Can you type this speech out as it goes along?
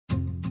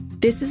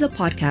This is a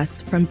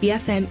podcast from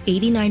BFM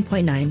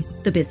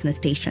 89.9, the business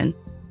station.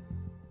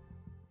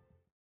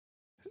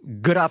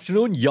 Good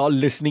afternoon. You're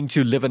listening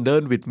to Live and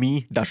Learn with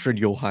me, Dashran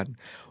Johan.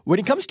 When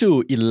it comes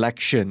to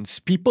elections,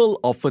 people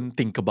often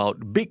think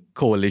about big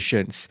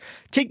coalitions.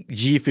 Take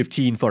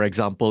G15, for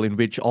example, in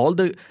which all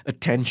the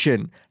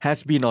attention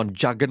has been on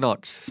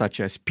juggernauts such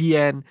as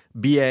PN,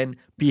 BN,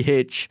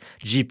 PH,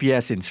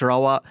 GPS in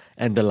Sarawak,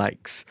 and the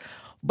likes.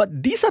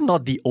 But these are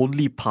not the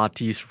only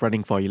parties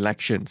running for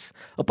elections.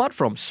 Apart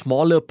from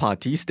smaller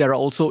parties, there are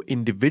also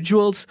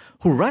individuals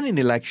who run in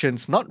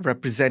elections not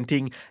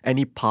representing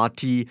any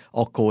party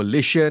or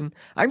coalition.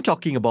 I'm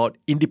talking about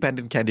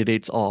independent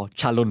candidates or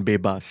calon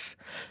bebas.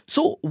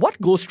 So what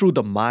goes through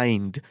the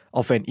mind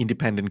of an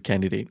independent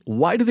candidate?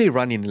 Why do they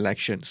run in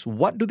elections?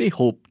 What do they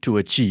hope to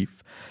achieve?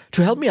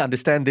 To help me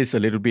understand this a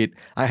little bit,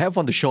 I have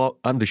on the show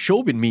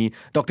with me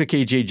Dr.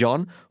 KJ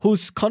John,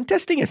 who's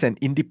contesting as an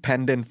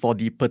independent for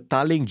the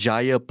Petaling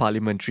Jaya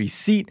parliamentary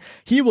seat.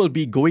 He will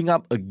be going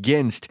up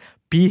against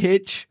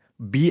PH,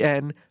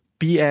 BN,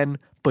 PN,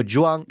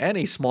 Pejuang, and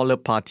a smaller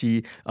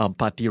party,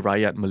 Parti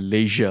Rakyat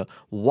Malaysia.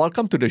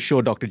 Welcome to the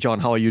show, Dr. John.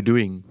 How are you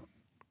doing?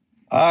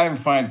 I'm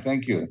fine,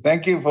 thank you.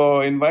 Thank you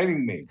for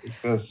inviting me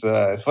because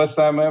it's first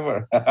time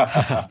ever.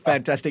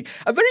 Fantastic.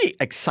 I'm very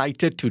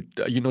excited to,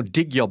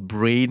 dig your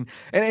brain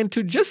and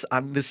to just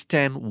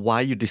understand why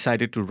you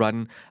decided to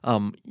run,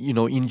 in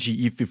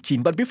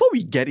GE15. But before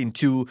we get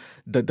into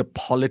the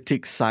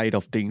politics side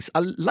of things,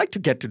 I'd like to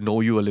get to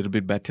know you a little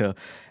bit better.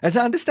 As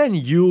I understand,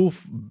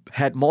 you've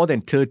had more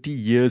than 30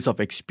 years of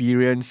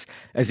experience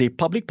as a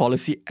public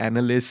policy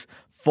analyst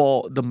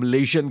for the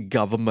Malaysian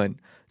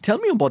government. Tell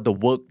me about the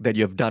work that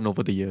you've done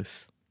over the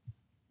years.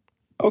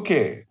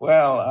 Okay,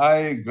 well,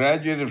 I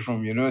graduated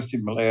from University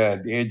of Malaya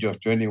at the age of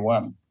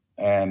 21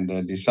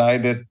 and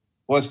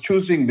was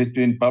choosing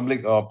between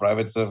public or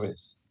private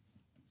service.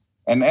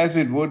 And as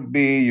it would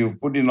be, you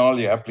put in all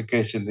your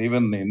applications,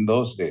 even in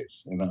those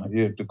days,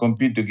 you have to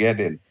compete to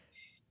get in.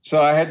 So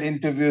I had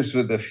interviews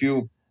with a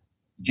few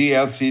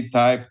GLC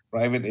type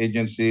private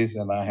agencies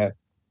and I had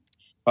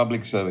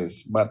public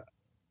service. But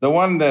the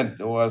one that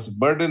was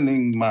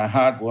burdening my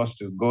heart was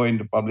to go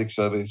into public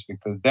service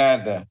because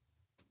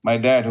my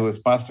dad, who has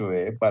passed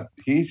away, but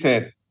he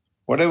said,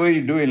 whatever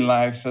you do in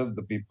life, serve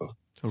the people.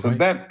 Okay. So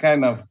that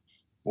kind of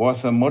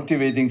was a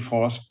motivating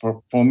force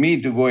for me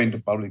to go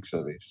into public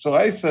service. So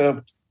I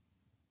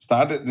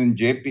started in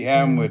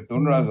JPM with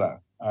Tun Razak.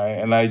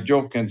 And I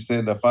joke and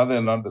say the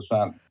father, not the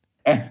son.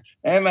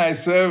 And I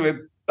served with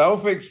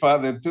Taufik's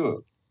father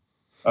too.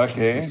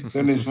 Okay,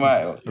 Tun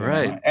Ismail.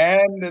 Right.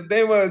 And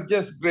they were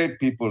just great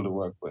people to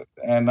work with.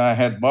 And I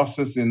had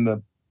bosses in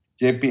the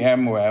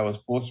JPM where I was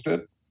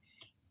posted.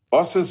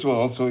 Bosses were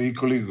also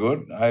equally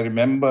good. I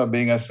remember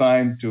being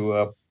assigned to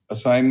an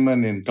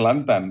assignment in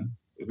Kelantan,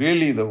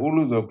 really the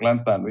Ulus of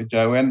Kelantan, which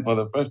I went for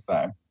the first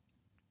time.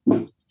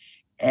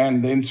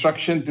 And the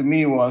instruction to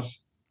me was,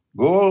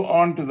 go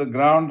on to the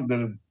ground,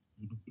 the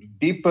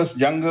deepest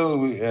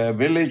jungle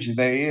village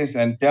there is,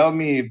 and tell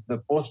me if the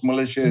Post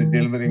Malaysia is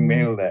delivering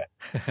mail there.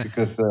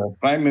 Because the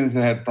Prime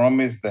Minister had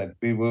promised that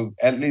we will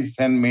at least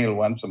send mail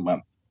once a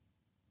month.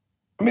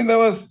 I mean, that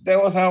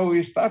was how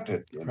we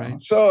started. Right.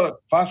 So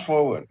fast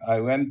forward,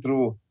 I went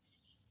through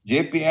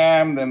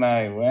JPM, then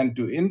I went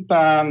to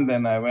Intan,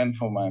 then I went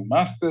for my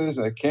master's.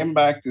 I came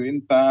back to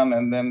Intan,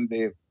 and then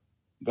they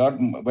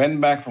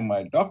went back for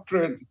my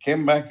doctorate,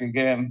 came back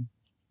again,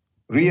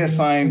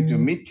 reassigned to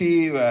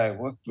MITI, where I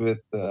worked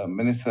with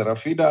Minister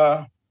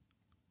Rafida.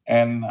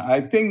 And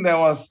I think that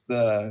was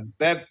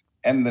that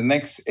and the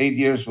next 8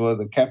 years were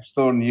the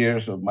capstone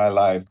years of my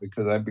life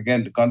because I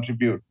began to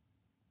contribute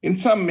in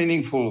some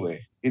meaningful way.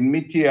 In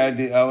MITI,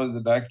 I was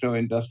the Director of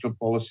Industrial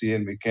Policy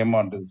and we came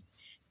on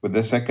with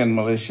the second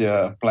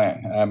Malaysia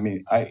plan.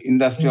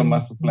 Industrial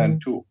Master Plan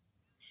 2.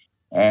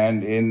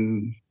 And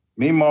in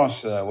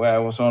MIMOS, where I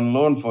was on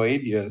loan for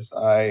 8 years,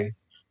 I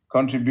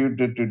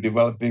contributed to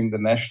developing the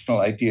national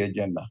IT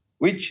agenda,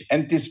 which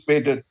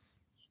anticipated,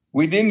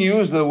 we didn't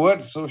use the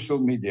word social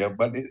media,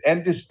 but it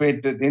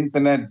anticipated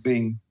internet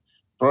being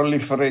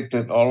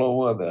proliferated all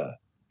over the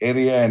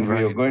area and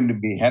we were going to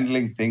be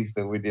handling things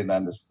that we didn't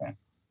understand.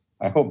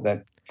 I hope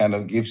that kind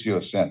of gives you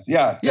a sense.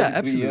 Yeah,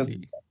 absolutely. Years.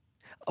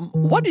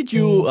 What did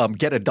you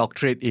get a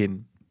doctorate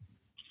in?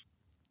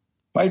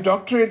 My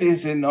doctorate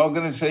is in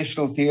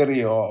organizational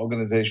theory or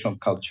organizational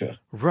culture.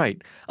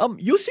 Right.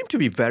 You seem to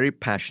be very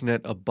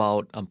passionate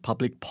about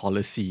public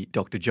policy,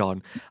 Dr.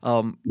 John.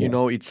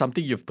 It's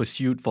something you've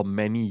pursued for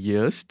many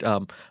years.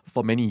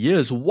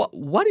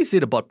 What is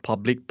it about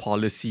public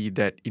policy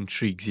that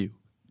intrigues you?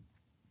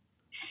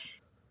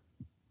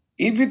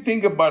 If you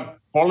think about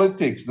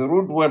politics, the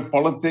root word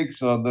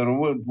politics or the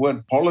root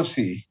word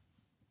policy,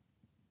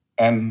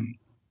 and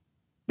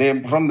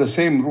they're from the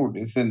same root.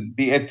 It's in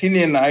the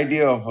Athenian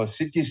idea of a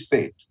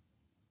city-state.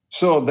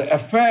 So the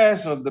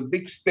affairs of the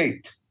big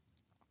state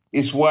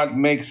is what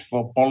makes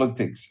for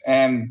politics.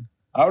 And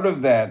out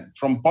of that,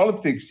 from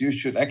politics, you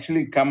should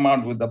actually come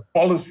out with a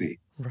policy.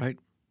 Right.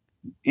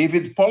 If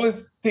it's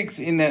politics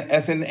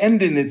as an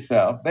end in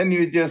itself, then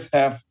you just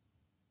have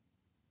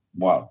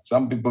Well,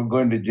 some people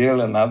going to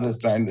jail and others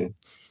trying to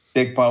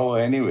take power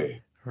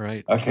anyway.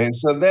 Right. Okay,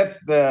 so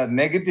that's the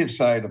negative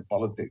side of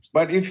politics.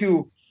 But if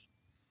you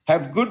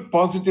have good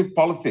positive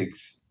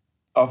politics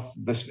of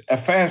the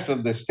affairs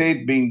of the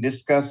state being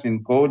discussed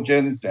in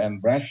cogent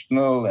and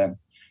rational and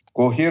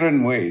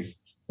coherent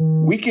ways,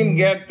 we can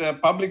get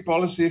public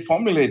policy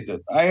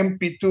formulated.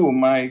 IMP2,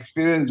 my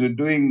experience with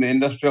doing the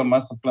industrial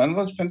master plan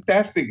was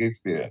fantastic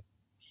experience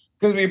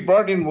because we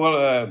brought in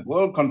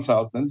world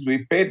consultants,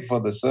 we paid for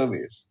the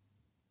surveys.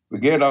 We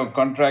gave our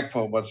contract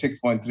for about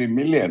 6.3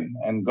 million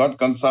and got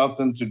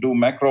consultants to do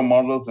macro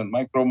models and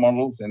micro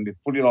models, and we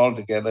put it all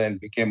together and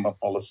became a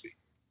policy.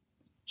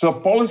 So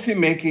policy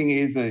making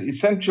is an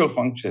essential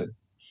function.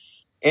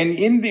 And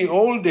in the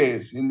old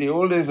days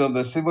of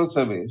the civil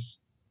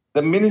service,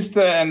 the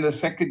minister and the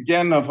second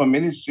gen of a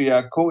ministry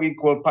are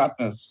co-equal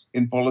partners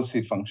in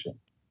policy function.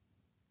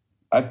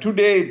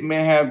 Today, it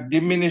may have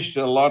diminished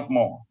a lot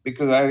more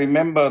because I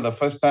remember the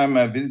first time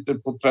I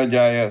visited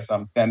Putrajaya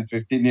some 10,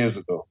 15 years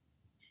ago.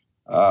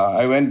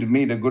 I went to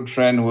meet a good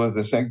friend who was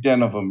the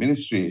secretary of a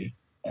ministry.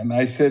 And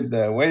I said,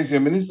 where's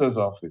your minister's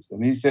office?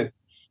 And he said,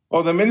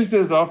 oh, the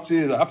minister's office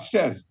is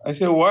upstairs. I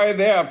said, why are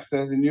they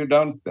upstairs and you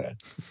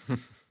downstairs?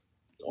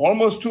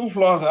 Almost 2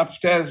 floors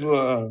upstairs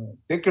were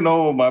taken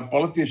over by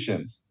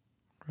politicians.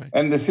 Right.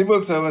 And the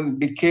civil servants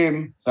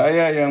became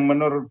saya yang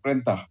menurut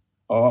perintah,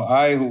 or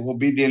I who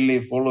obediently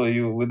follow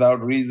you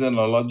without reason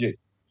or logic.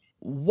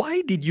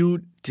 Why did you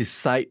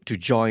decide to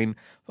join?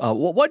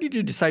 Why did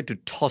you decide to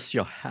toss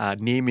your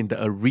name in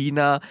the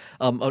arena,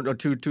 or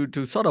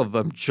to sort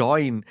of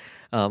join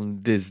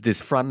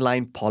this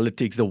frontline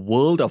politics, the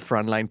world of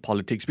frontline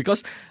politics?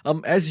 Because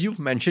as you've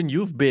mentioned,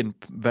 you've been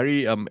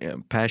very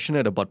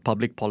passionate about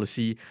public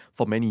policy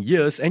for many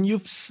years, and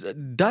you've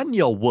done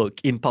your work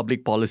in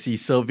public policy,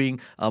 serving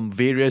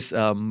various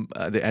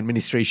the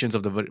administrations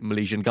of the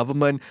Malaysian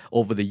government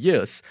over the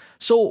years.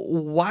 So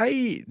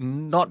why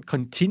not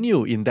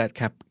continue in that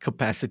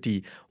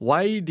capacity?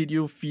 Why did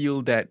you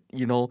feel that,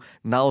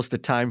 now's the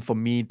time for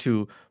me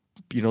to,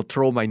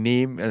 throw my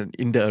name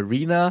in the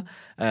arena,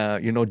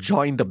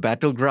 join the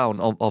battleground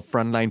of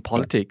frontline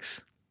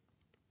politics?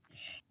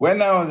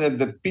 When I was at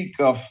the peak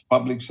of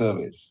public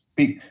service,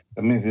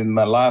 that means in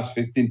my last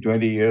 15,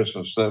 20 years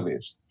of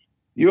service,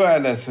 you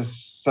had a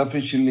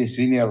sufficiently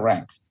senior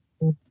rank,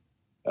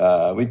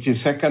 which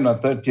is second or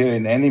third tier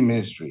in any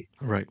ministry.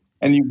 Right.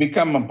 And you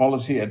become a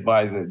policy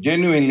advisor,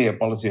 genuinely a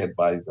policy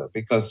advisor,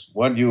 because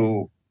what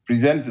you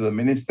present to the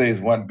minister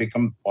is what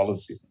becomes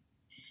policy.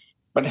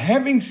 But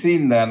having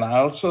seen that, I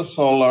also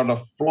saw a lot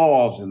of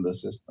flaws in the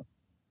system.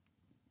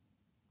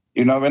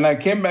 When I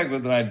came back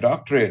with my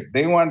doctorate,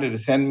 they wanted to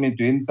send me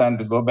to Intan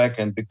to go back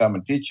and become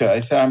a teacher. I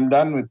said, I'm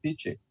done with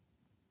teaching.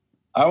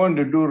 I want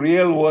to do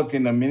real work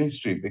in a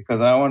ministry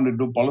because I want to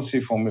do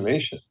policy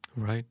formulation.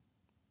 Right.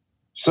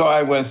 So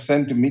I was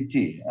sent to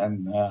MITI,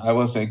 and I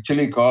was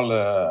actually called,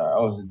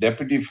 I was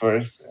deputy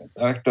first,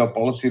 director of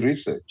policy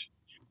research,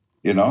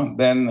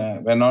 then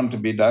went on to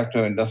be director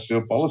of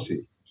industrial policy.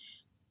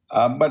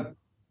 But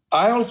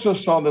I also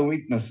saw the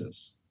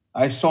weaknesses.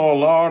 I saw a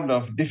lot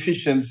of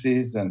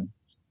deficiencies and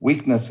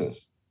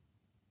weaknesses.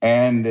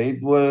 And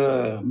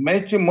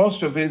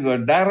most of it were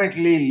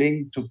directly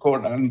linked to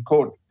quote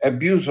unquote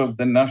abuse of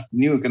the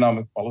new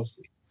economic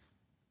policy.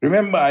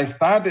 Remember, I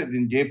started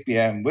in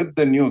JPM with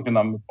the new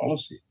economic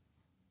policy.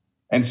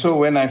 And so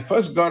when I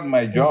first got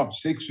my job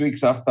 6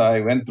 weeks after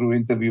I went through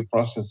interview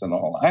process and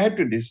all, I had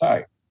to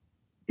decide,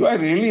 do I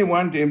really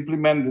want to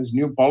implement this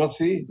new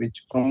policy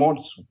which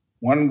promotes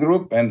one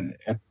group and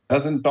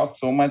doesn't talk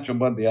so much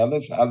about the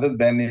others other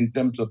than in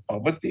terms of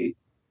poverty?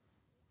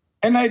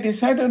 And I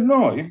decided,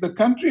 no, if the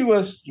country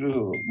was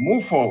to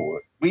move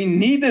forward, we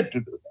needed to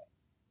do that.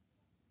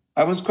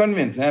 I was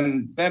convinced,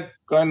 and that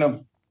kind of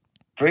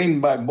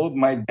trained by both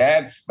my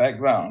dad's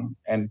background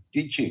and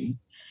teaching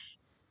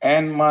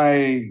and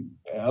my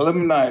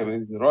alumni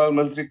with the Royal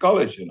Military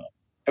College,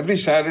 Every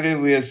Saturday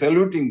we are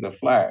saluting the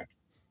flag.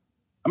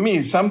 I mean,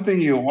 it's something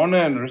you honor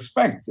and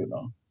respect,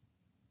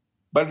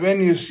 But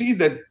when you see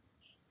that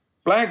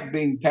flag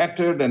being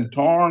tattered and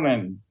torn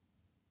and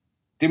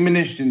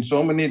diminished in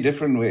so many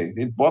different ways,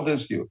 it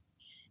bothers you.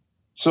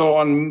 So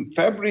on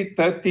February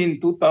 13,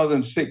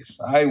 2006,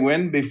 I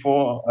went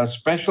before a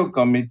special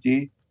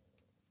committee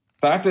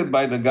started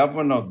by the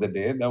government of the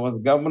day.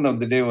 The government of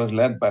the day was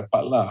led by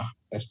Patla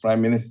as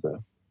Prime Minister.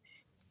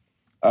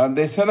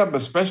 They set up a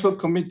special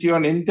committee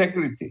on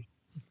integrity.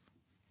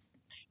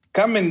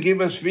 Come and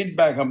give us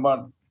feedback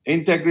about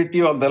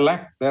integrity or the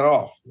lack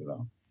thereof,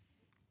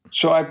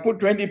 So I put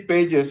 20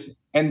 pages,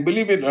 and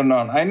believe it or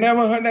not, I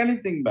never heard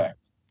anything back.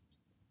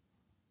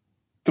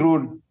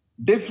 Through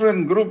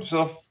different groups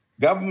of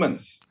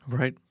governments.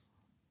 Right.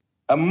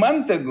 A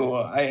month ago,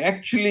 I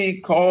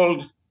actually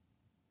called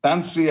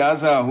Tan Sri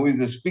Azhar, who is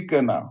the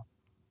speaker now.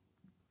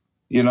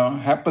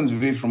 Happens to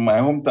be from my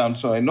hometown,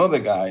 so I know the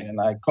guy. And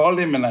I called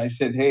him and I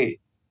said, hey,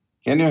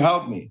 can you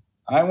help me?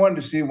 I want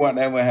to see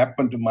whatever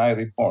happened to my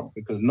report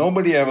because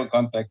nobody ever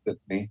contacted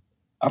me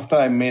after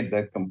I made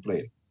that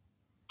complaint.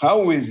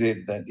 how is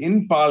it that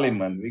in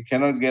Parliament we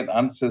cannot get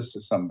answers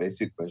to some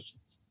basic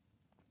questions?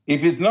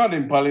 If it's not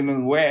in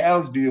Parliament, where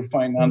else do you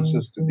find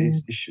answers to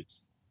these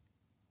issues?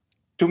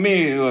 To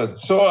me, it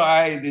was, so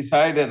I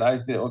decided, I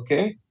said,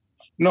 okay,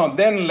 no,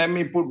 then let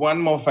me put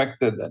one more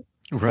factor that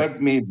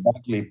hurt me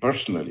badly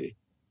personally.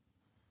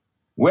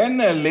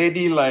 When a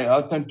lady like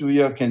Altan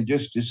Tuya can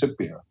just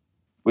disappear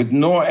with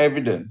no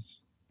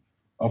evidence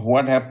of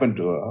what happened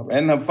to her,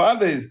 and her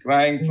father is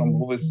crying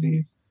from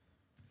overseas,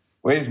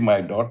 where's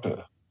my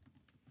daughter?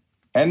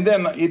 And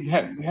then it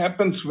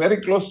happens very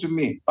close to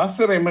me.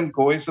 Pastor Raymond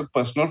Koh is a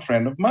personal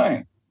friend of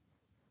mine.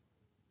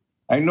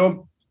 I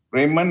know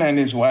Raymond and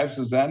his wife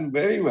Suzanne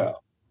very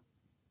well.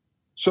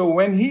 So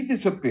when he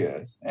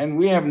disappears and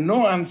we have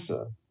no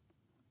answer,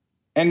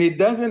 and it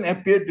doesn't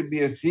appear to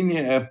be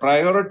a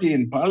priority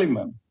in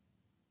Parliament,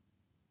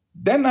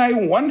 then I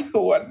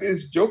wonder what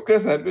these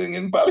jokers are doing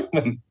in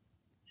Parliament.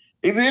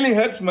 It really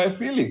hurts my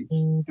feelings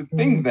to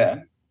think that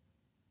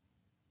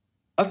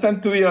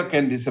Altan Tuya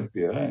can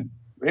disappear, and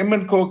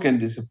Raymond Koh can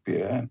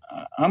disappear, and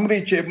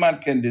Amri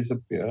Chebmat can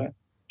disappear,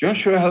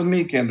 Joshua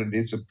Helmi can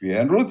disappear,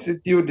 and Ruth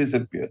Sithiu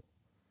disappear.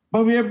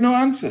 But we have no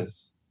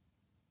answers.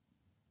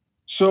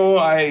 So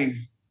I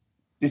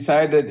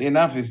decided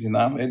enough is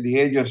enough. At the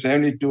age of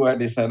 72, I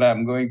decided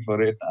I'm going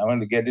for it. I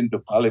want to get into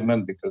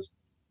Parliament because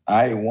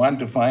I want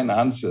to find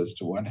answers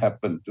to what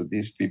happened to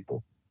these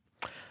people.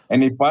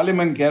 And if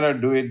Parliament cannot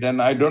do it, then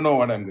I don't know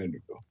what I'm going to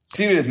do.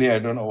 Seriously, I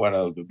don't know what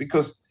I'll do.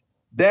 Because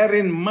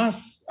therein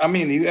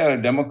you are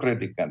a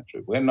democratic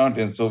country. We're not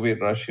in Soviet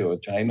Russia or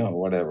China or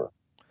whatever.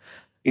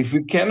 If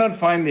we cannot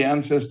find the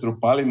answers through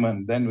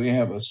Parliament, then we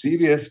have a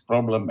serious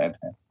problem at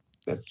hand.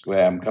 That's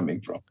where I'm coming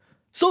from.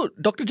 So,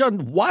 Dr.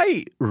 John,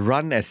 why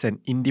run as an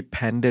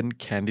independent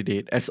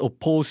candidate as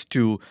opposed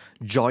to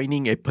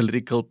joining a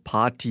political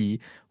party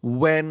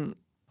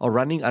or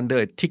running under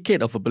a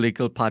ticket of a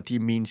political party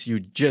means you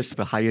just have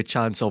a higher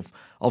chance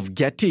of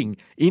getting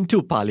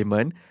into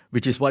Parliament,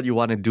 which is what you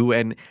want to do,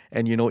 and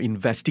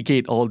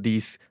investigate all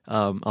these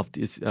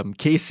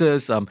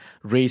cases,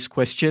 raise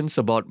questions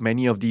about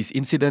many of these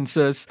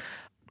incidences.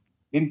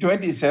 In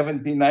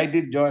 2017, I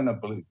did join a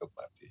political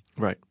party.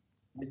 Right.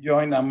 I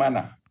joined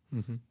Amanah.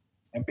 Mm-hmm.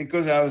 And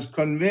because I was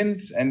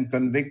convinced and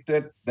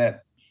convicted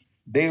that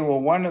they were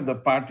one of the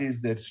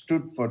parties that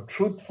stood for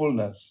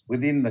truthfulness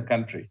within the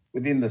country,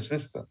 within the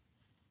system.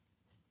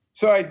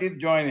 So I did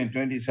join in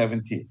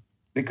 2017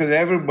 because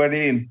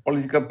everybody in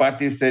political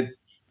parties said,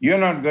 you're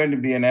not going to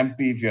be an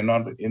MP if you're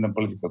not in a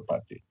political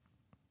party,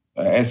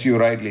 as you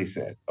rightly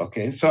said.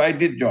 Okay, so I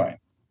did join.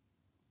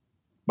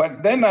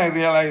 But then I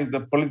realized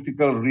the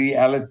political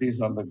realities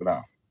on the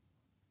ground.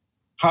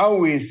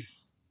 How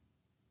is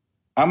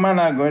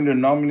Amanah going to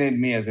nominate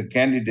me as a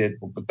candidate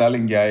for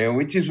Petaling Jaya,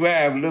 which is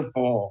where I've lived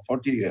for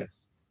 40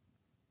 years.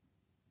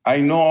 I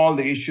know all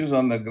the issues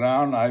on the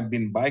ground. I've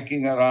been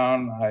biking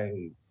around.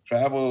 I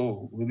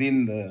travel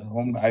within the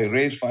home. I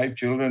raised 5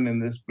 children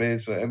in this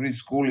place. So every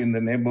school in the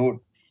neighborhood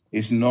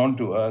is known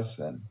to us.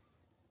 And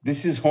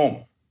this is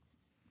home.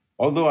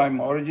 Although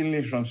I'm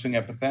originally from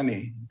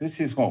Sungapatani, this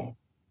is home.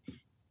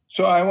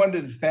 So I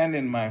wanted to stand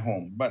in my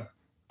home. But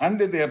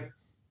under the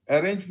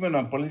arrangement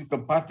of political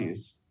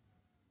parties,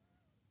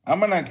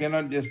 Amanah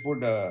cannot just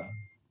put a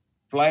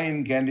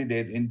fly-in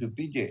candidate into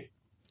PJ.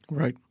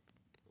 Right.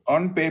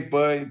 On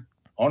paper,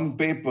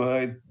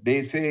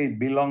 they say it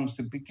belongs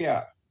to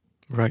PKR.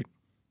 Right.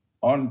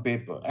 On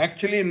paper.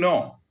 Actually,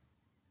 no.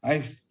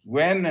 I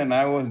went and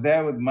I was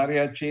there with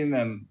Maria Chin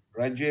and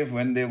Rajiv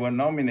when they were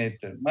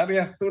nominated.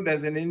 Maria stood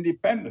as an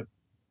independent.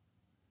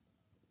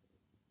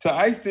 So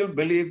I still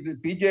believe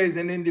that PJ is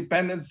an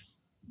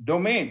independence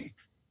domain.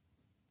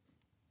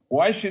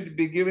 Why should it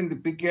be given to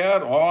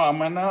PKR or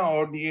Amanah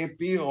or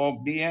DAP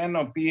or BN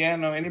or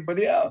PN or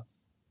anybody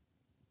else?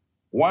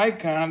 Why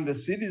can't the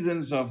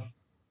citizens of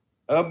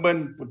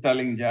urban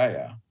Petaling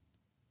Jaya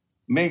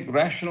make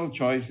rational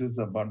choices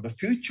about the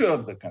future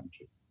of the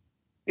country?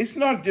 It's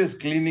not just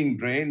cleaning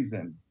drains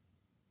and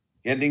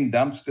getting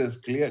dumpsters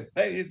cleared.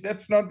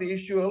 That's not the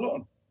issue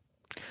alone.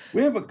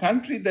 We have a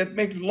country that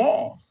makes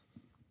laws.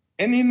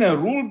 And in a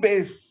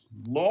rule-based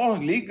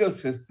legal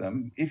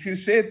system, if you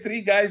say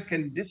 3 guys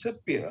can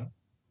disappear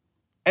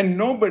and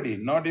nobody,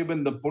 not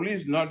even the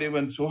police, not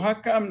even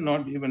Suhakam,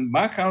 not even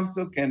Bar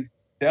Council can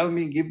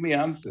give me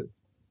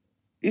answers.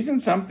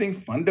 Isn't something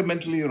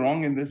fundamentally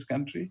wrong in this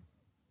country?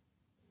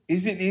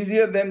 Is it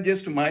easier than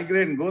just to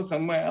migrate and go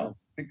somewhere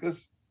else?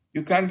 Because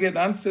you can't get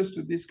answers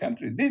to this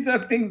country. These are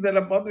things that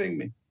are bothering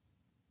me.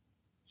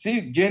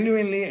 See,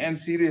 genuinely and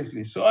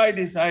seriously. So I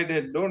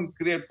decided, don't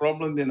create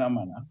problems in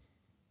Amanah.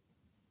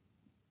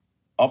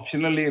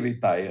 Optionally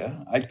retire.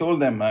 I told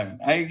them,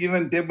 I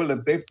even tabled a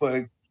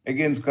paper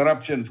against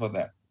corruption for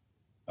them.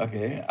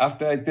 Okay.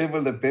 After I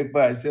tabled the paper,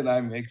 I said,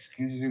 I'm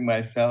excusing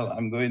myself.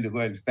 I'm going to go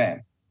and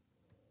stand.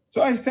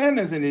 So I stand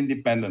as an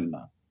independent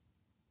now.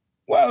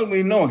 Well,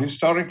 we know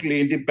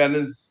historically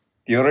independents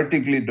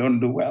theoretically don't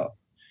do well.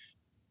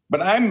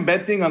 But I'm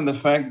betting on the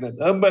fact that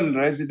urban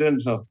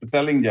residents of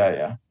Petaling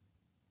Jaya,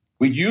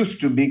 which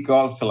used to be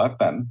called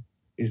Selatan,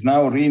 is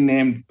now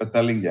renamed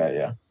Petaling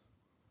Jaya.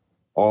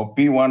 or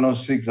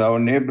P106, our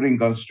neighboring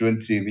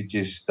constituency, which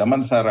is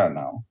Damansara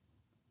now.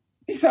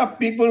 These are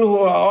people who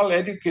are all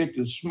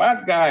educated,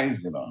 smart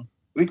guys,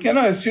 We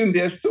cannot assume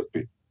they are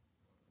stupid.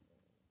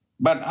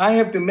 But I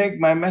have to make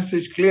my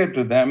message clear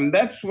to them.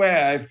 That's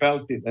where I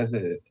felt it as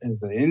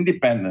an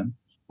independent.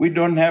 We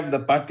don't have the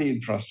party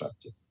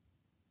infrastructure,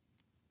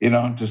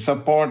 to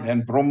support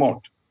and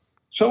promote.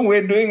 So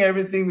we're doing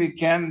everything we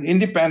can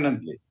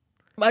independently.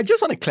 I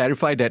just want to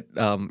clarify that,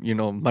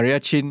 Maria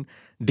Chin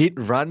did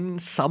run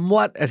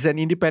somewhat as an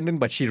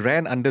independent, but she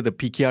ran under the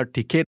PKR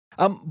ticket.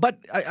 But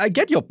I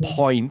get your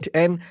point,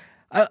 and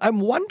I'm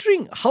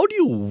wondering, how do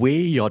you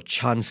weigh your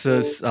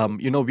chances?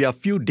 We are a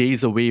few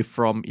days away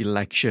from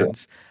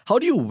elections. How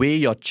do you weigh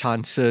your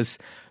chances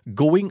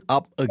going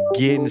up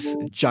against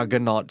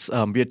juggernauts?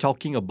 We are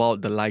talking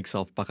about the likes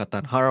of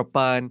Pakatan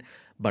Harapan,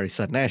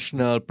 Barisan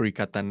Nasional,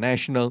 Perikatan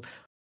Nasional.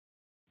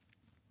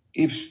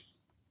 If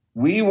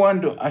we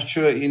want to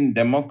usher in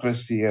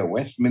democracy, a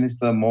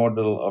Westminster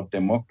model of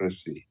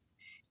democracy,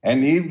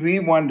 and if we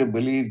want to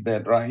believe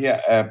that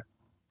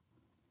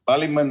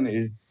Parliament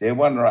is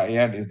Dewan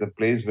Rakyat is the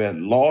place where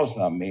laws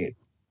are made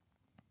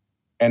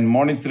and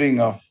monitoring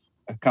of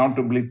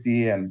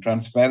accountability and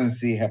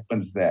transparency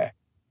happens there.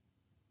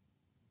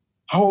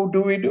 How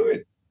do we do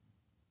it?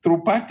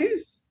 Through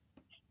parties?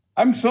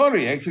 I'm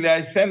sorry, actually,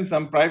 I sent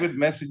some private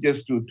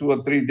messages to 2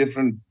 or 3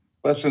 different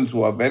persons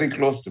who are very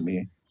close to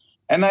me.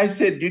 And I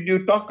said, did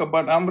you talk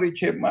about Amri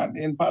Chepman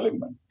in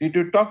Parliament? Did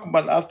you talk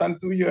about Altan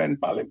Tuyo in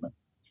Parliament?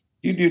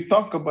 Did you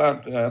talk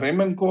about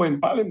Raymond Koh in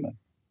Parliament?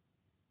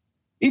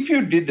 If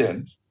you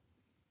didn't,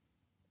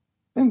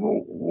 then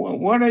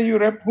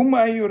whom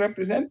are you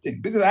representing?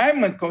 Because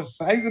I'm a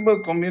sizable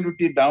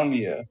community down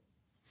here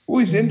who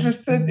is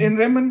interested in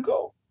Raymond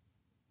Koh.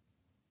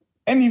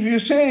 And if you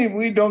say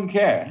we don't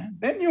care,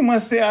 then you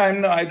must say,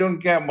 I don't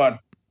care about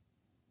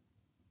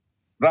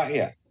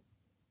Rakyat.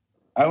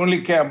 I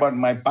only care about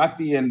my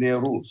party and their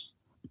rules.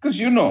 Because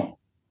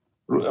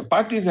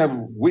parties have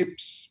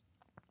whips.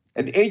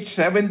 At age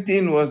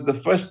 17 was the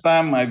first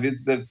time I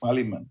visited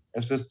Parliament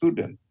as a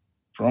student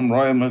from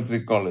Royal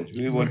Military College.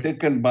 We were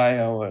taken by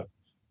our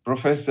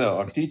professor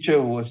or teacher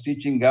who was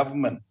teaching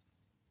government.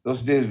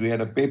 Those days we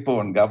had a paper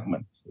on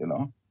government,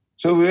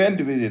 So we went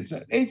to visit. So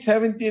at age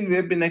 17, we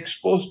have been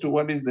exposed to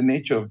what is the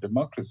nature of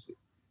democracy,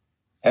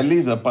 at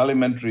least a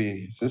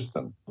parliamentary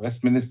system,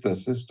 Westminster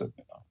system,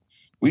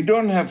 We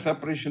don't have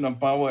separation of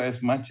power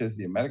as much as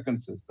the American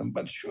system,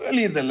 but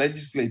surely the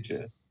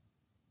legislature,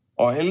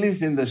 or at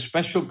least in the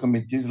special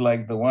committees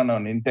like the one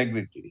on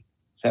integrity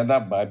set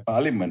up by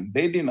Parliament,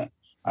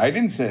 I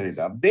didn't set it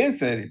up. They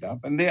set it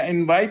up and they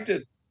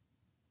invited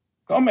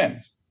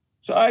comments.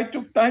 So I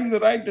took time to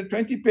write the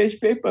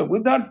 20-page paper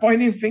without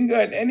pointing finger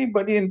at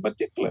anybody in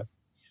particular.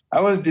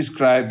 I was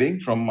describing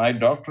from my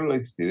doctoral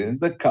experience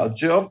the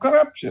culture of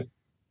corruption.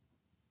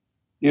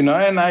 And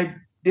I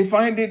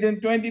defined it in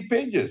 20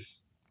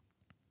 pages.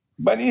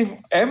 But if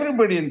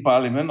everybody in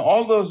Parliament,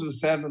 all those who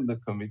sat on the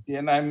committee,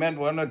 and I met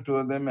 1 or 2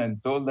 of them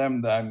and told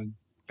them that I'm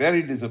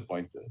very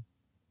disappointed,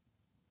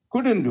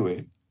 couldn't do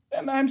it,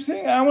 then I'm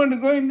saying I want to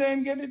go in there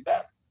and get it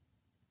done.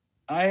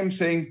 I am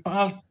saying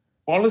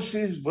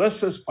policies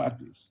versus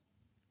parties.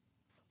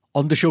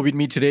 On the show with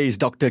me today is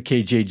Dr.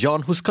 KJ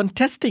John, who's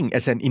contesting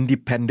as an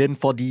independent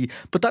for the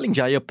Petaling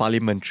Jaya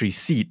parliamentary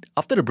seat.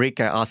 After the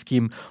break, I ask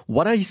him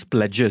what are his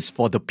pledges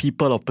for the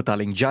people of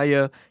Petaling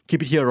Jaya.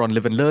 Keep it here on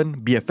Live and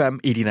Learn, BFM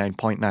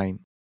 89.9.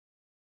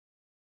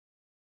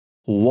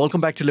 Welcome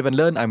back to Live and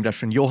Learn. I'm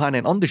Dashran Johan,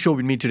 and on the show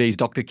with me today is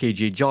Dr.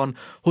 KJ John,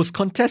 who's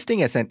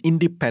contesting as an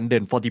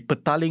independent for the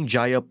Petaling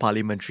Jaya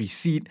parliamentary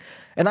seat.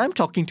 And I'm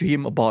talking to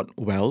him about,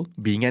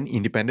 being an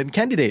independent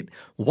candidate.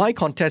 Why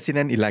contest in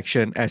an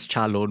election as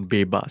calon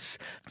bebas?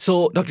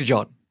 So, Dr.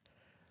 John,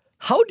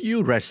 how do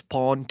you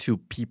respond to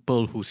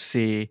people who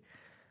say,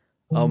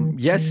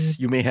 yes,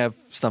 you may have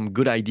some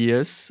good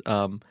ideas,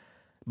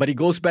 but it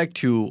goes back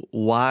to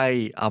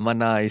why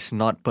Amanah is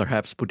not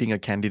perhaps putting a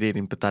candidate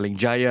in Petaling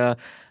Jaya.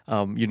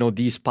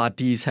 These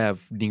parties have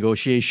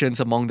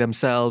negotiations among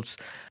themselves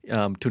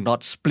to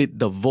not split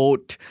the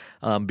vote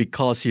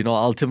because,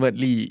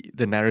 ultimately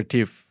the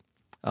narrative,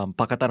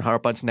 Pakatan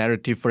Harapan's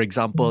narrative, for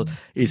example,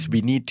 is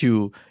we need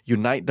to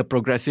unite the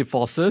progressive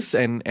forces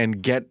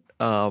and get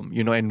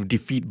and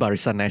defeat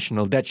Barisan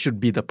Nasional. That should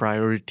be the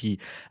priority,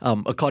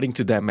 according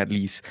to them at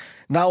least.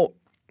 Now,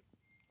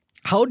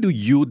 how do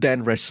you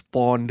then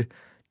respond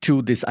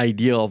to this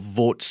idea of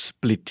vote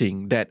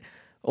splitting? That,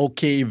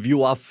 okay, if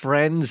you are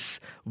friends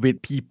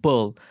with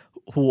people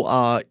who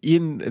are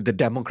in the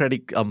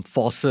democratic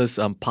forces,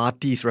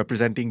 parties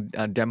representing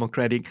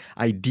democratic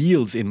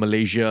ideals in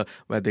Malaysia,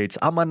 whether it's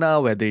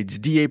Amanah, whether it's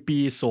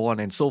DAP, so on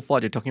and so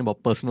forth, you're talking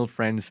about personal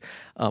friends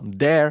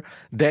there,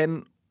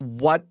 then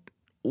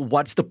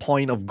what's the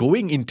point of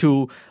going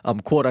into,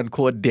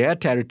 quote-unquote, their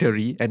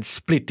territory and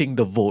splitting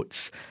the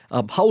votes?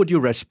 How would you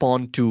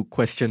respond to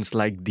questions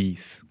like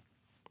these?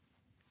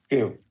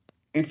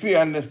 If we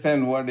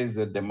understand what is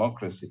a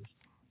democracy,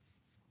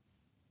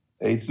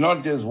 it's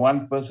not just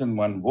one person,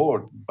 one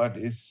vote, but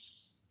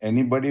it's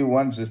Anybody who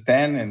wants to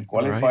stand and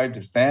qualified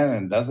to stand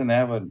and doesn't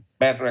have a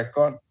bad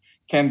record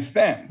can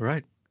stand.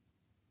 Right.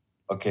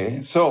 Okay,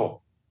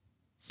 so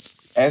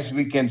as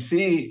we can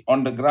see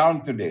on the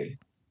ground today,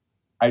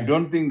 I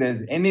don't think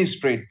there's any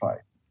straight fight.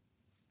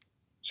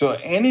 So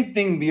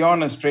anything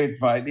beyond a straight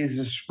fight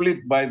is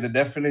split by the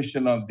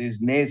definition of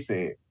these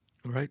naysayers.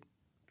 Right.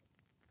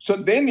 So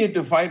they need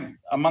to fight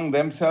among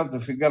themselves to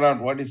figure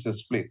out what is a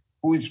split,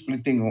 who is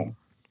splitting whom.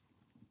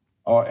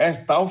 Or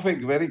as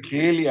Taufik very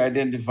clearly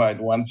identified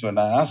once when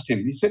I asked him,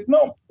 he said,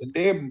 no, the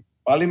day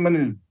Parliament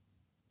is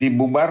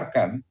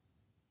dibubarkan,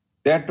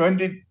 there are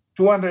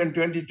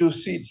 222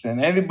 seats and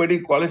anybody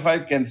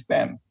qualified can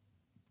stand.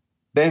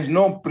 There's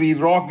no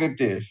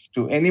prerogative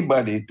to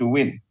anybody to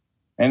win.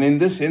 And in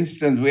this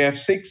instance, we have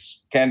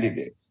 6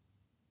 candidates.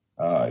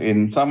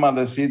 In some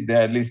other seat, there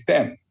are at least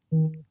 10.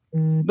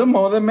 The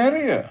more the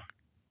merrier.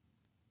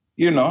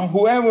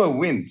 Whoever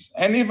wins.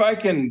 And if I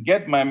can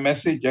get my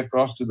message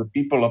across to the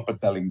people of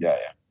Petaling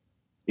Jaya,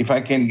 if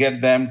I can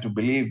get them to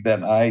believe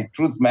that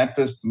truth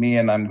matters to me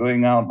and I'm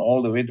going out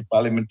all the way to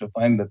Parliament to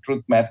find the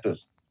truth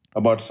matters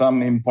about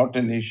some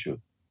important issue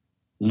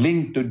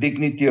linked to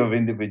dignity of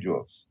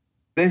individuals.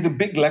 There's a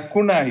big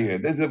lacuna here.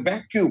 There's a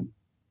vacuum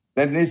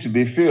that needs to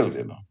be filled,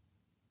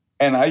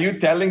 And are you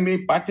telling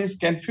me parties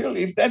can fill?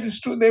 If that is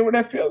true, they would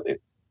have filled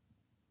it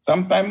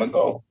some time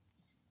ago.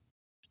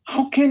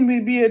 How can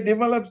we be a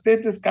developed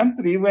status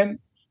country when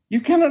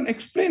you cannot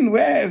explain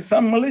where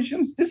some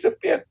Malaysians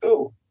disappeared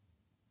to?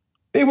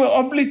 They were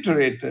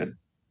obliterated,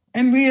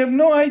 and we have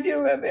no idea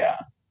where they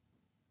are.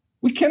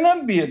 We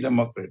cannot be a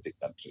democratic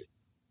country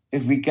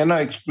if we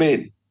cannot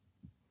explain.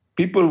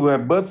 People who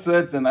have birth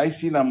certs and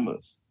IC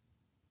numbers,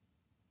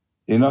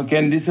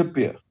 can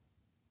disappear.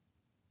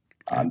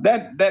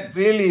 That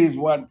really is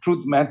what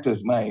truth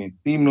matters. My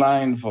theme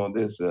line for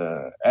this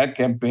ad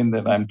campaign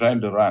that I'm trying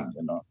to run,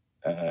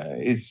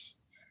 is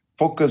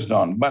focused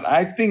on. But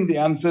I think the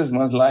answers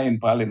must lie in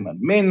Parliament.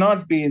 May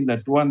not be in the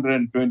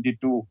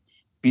 222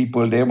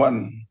 people,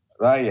 Dewan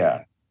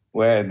Raya,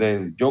 where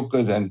there's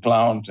jokers and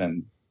clowns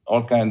and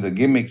all kinds of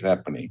gimmicks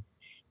happening.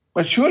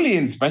 But surely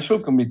in special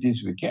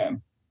committees we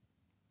can.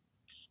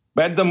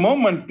 But at the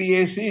moment,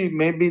 PAC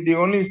may be the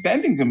only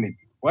standing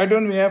committee. Why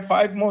don't we have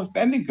 5 more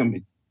standing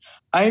committees?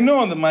 I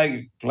know that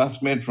my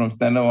classmate from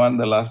Standard 1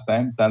 the last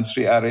time, Tan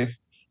Sri Arif,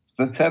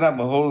 set up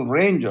a whole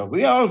range of,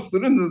 we are all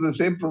students of the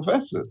same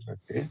professors,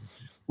 okay?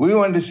 We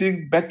want to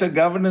see better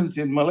governance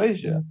in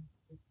Malaysia.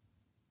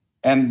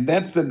 And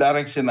that's the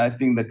direction I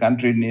think the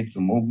country needs to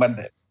move.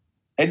 But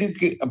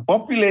a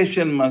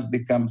population must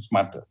become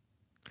smarter.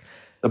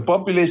 The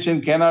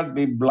population cannot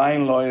be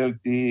blind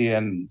loyalty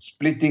and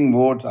splitting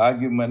votes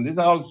argument. These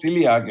are all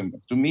silly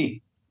arguments to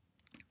me.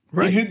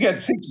 Right. If you get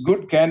 6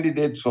 good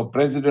candidates for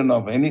president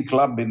of any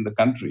club in the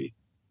country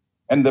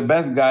and the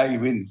best guy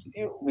wins,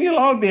 we'll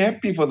all be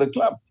happy for the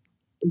club.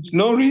 There's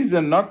no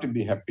reason not to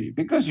be happy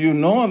because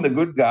the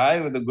good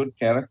guy with a good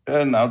character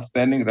and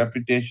outstanding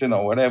reputation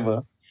or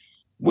whatever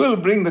will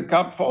bring the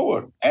cup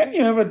forward. And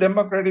you have a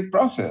democratic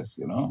process,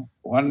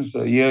 Once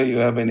a year you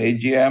have an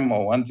AGM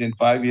or once in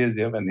 5 years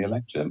you have an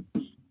election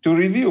to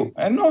review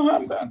and no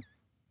harm done.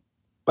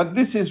 But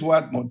this is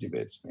what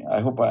motivates me. I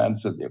hope I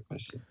answered your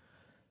question.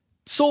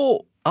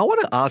 So I want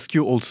to ask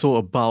you also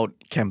about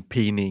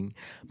campaigning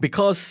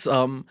because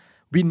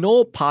we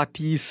know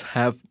parties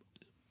have,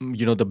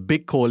 the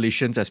big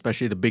coalitions,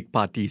 especially the big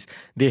parties,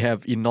 they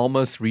have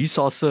enormous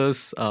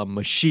resources,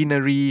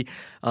 machinery.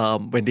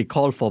 When they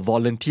call for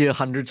volunteer,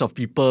 hundreds of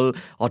people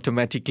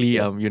automatically,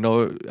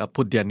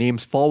 put their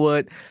names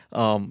forward.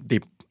 They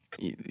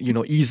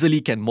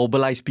easily can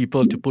mobilize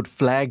people to put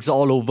flags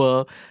all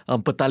over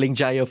Petaling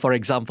Jaya, for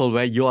example,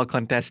 where you are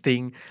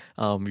contesting.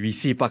 We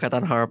see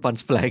Pakatan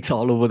Harapan's flags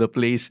all over the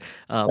place.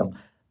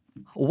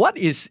 What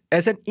is,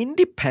 as an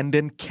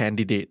independent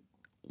candidate,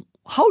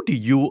 how do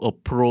you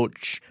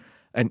approach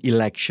an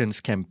elections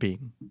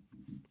campaign?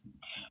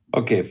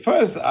 Okay,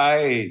 first,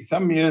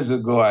 some years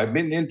ago, I've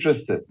been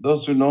interested.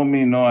 Those who know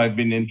me know I've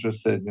been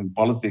interested in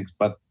politics,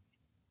 but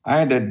I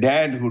had a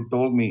dad who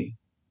told me,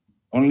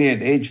 only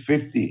at age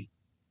 50,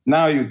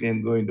 now you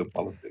can go into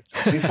politics.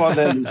 Before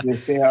then, he said,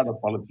 stay out of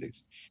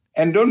politics.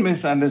 And don't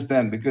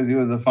misunderstand, because he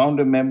was a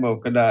founder member of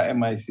Kedah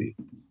MIC.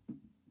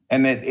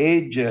 And at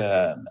age,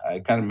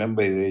 I can't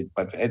remember his age,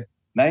 but at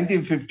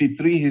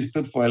 1953, he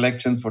stood for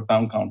elections for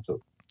town council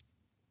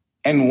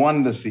and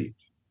won the seat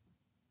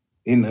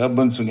in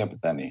urban Sungai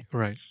Petani.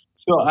 Right.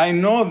 So I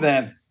know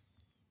that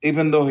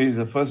even though he's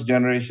a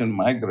first-generation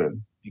migrant,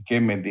 he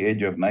came at the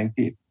age of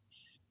 19.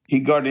 He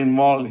got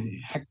involved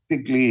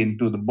hectically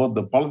into both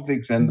the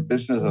politics and the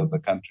business of the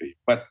country.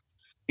 But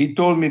he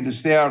told me to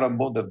stay out of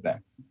both of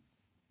them.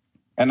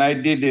 And I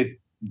did it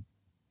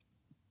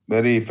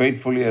very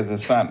faithfully as a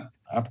son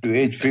up to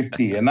age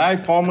 50. And I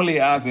formally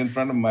asked in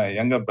front of my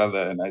younger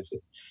brother, and I said,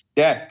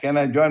 Dad, can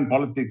I join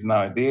politics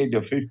now at the age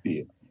of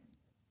 50?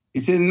 He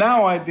said,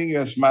 now I think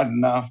you're smart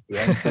enough to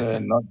enter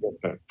and not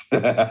get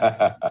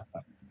hurt.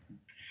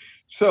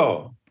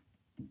 So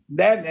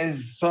that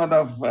is sort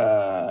of,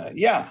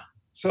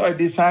 So I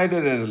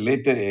decided at a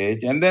later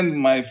age, and then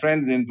my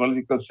friends in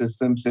political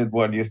system said,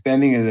 "What, you're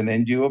standing as an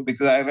NGO?"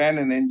 Because I ran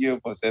an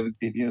NGO for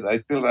 17 years. I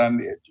still run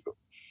the NGO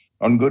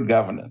on good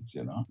governance,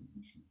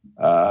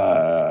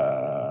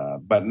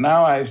 But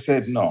now I've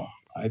said no.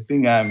 I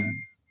think I'm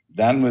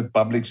done with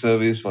public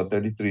service for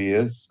 33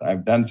 years.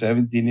 I've done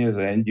 17 years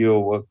of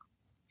NGO work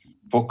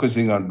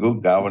focusing on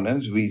good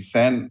governance.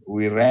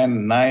 We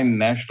ran 9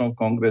 national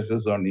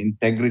congresses on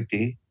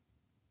integrity,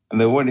 and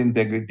the word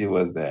integrity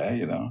was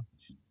there,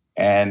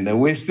 and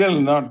we're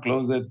still not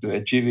closer to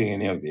achieving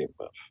any of the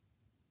above.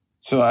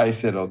 So I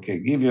said,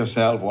 okay, give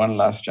yourself one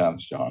last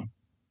chance, John.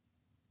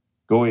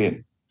 Go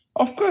in.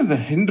 Of course, the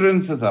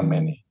hindrances are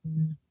many.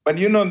 But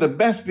the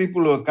best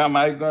people who come,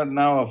 I've got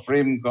now a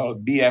frame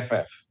called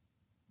BFF.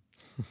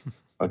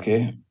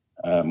 Okay.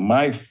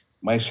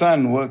 My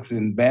son works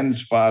in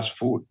Ben's Fast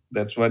Food.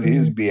 That's what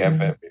his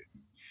BFF is.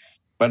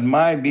 But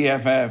my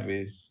BFF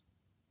is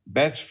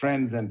best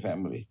friends and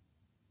family.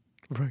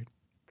 Right.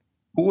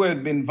 Who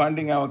had been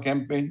funding our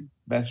campaign?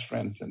 Best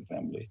friends and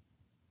family.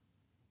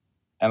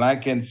 And I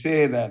can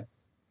say that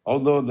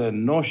although the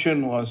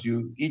notion was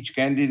each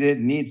candidate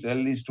needs at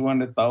least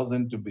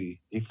 200,000 to be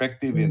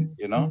effective in,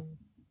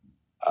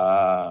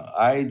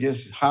 I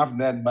just halved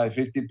that by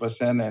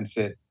 50% and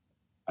said,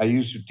 I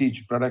used to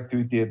teach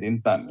productivity at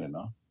Intan,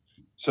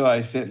 So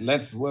I said,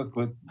 let's work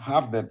with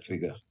half that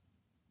figure.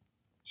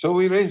 So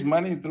we raised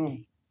money through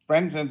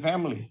friends and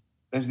family.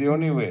 That's the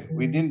only way.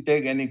 We didn't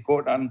take any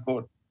quote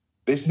unquote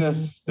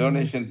business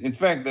donations. In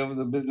fact, there was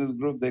a business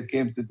group that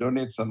came to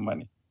donate some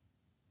money.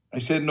 I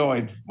said, no,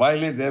 it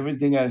violates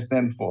everything I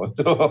stand for.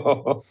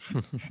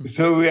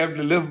 So we have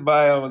to live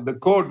by the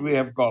code we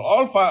have called.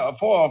 All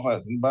 4 of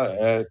us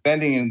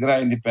standing in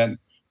Gra Independent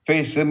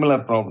face similar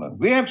problems.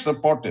 We have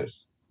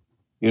supporters,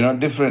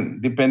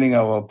 different depending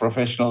on our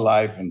professional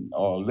life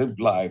or lived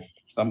life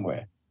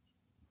somewhere.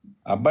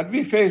 But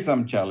we face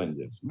some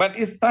challenges. But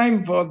it's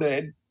time for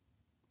the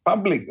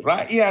public,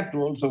 Rakyat, to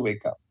also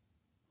wake up.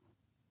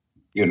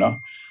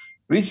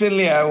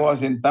 Recently I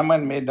was in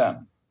Taman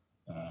Medan.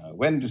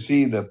 Went to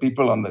see the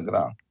people on the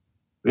ground.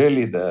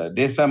 Really, the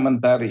Desa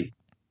Mentari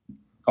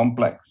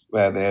complex,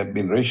 where there have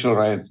been racial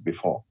riots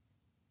before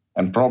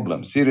and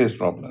problems, serious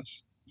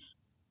problems.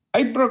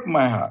 I broke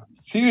my heart.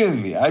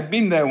 Seriously, I've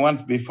been there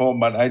once before,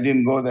 but I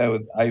didn't go there.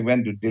 I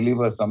went to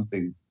deliver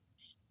something.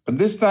 But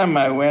this time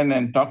I went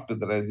and talked to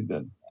the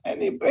resident,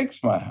 and it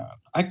breaks my heart.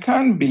 I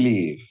can't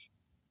believe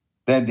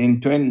that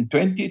in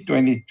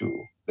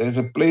 2022, there's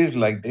a place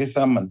like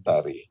Desa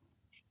Mentari.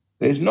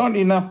 There's not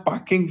enough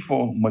parking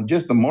for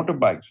just the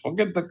motorbikes.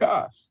 Forget the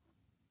cars.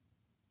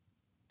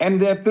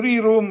 And there are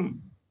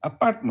 3-room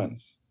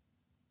apartments.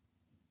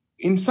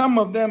 In some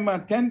of them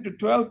are 10 to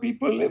 12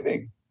 people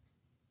living.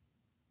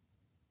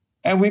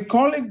 And we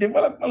call it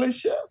Developed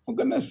Malaysia, for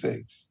goodness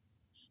sakes.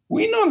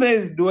 We know there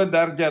is Dua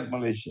Darjat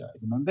Malaysia.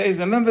 There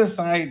is another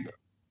side,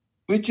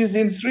 which is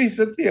in Sri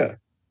Satya,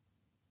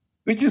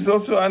 which is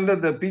also under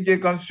the PJ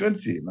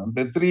constituency.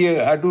 The 3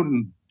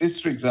 Adun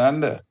districts are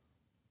under.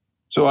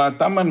 So our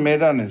Taman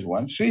Medan is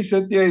one. Sri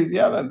Satya is the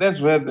other. That's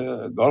where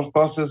the golf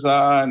courses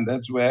are, and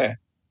that's where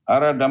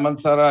Ara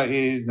Damansara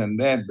is, and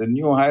there the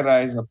new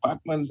high-rise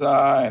apartments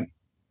are, and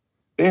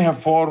they have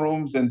 4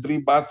 rooms and 3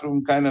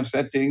 bathroom kind of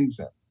settings,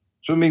 and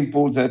swimming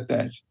pools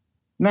attached.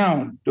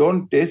 Now,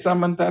 don't Desa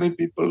Mentari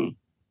people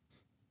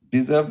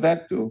deserve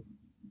that too?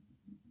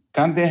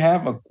 Can't they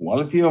have a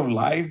quality of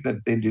life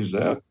that they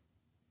deserve?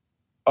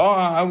 Or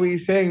are we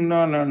saying,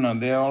 no,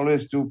 there are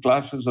always 2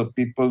 classes of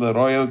people, the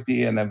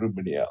royalty and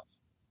everybody else?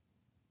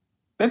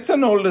 That's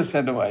an older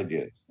set of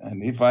ideas.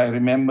 And if I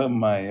remember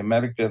my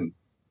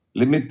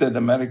limited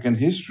American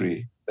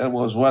history, that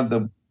was what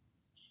the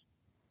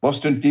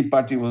Boston Tea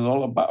Party was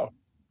all about.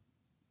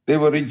 They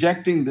were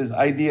rejecting this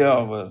idea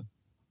of a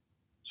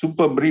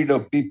super breed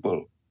of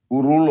people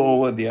who rule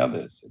over the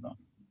others,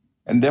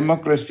 And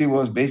democracy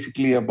was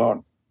basically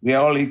about, we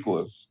are all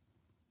equals.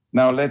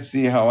 Now let's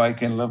see how I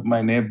can love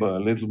my neighbor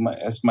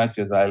as much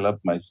as I love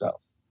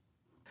myself.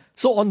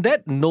 So on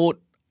that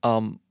note,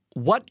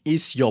 what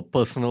is your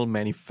personal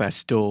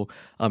manifesto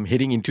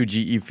heading into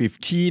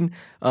GE15?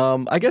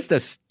 I guess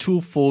there's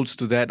 2 folds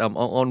to that.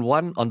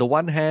 On the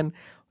one hand,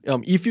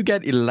 if you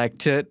get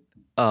elected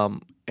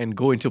and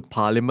go into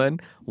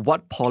parliament,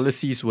 what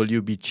policies will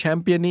you be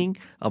championing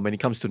when it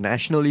comes to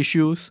national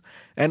issues?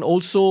 And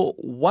also,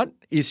 what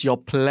is your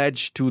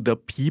pledge to the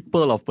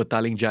people of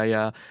Petaling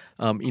Jaya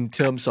in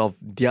terms of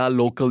their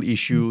local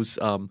issues,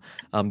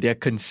 their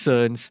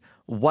concerns?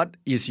 What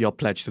is your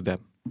pledge to them?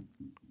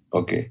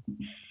 Okay.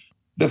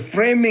 The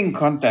framing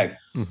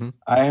context,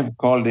 I have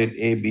called it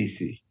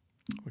ABC.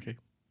 Okay.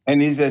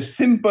 And it's as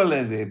simple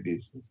as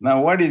ABC.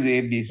 Now, what is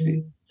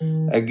ABC?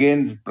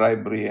 Against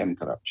bribery and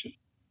corruption.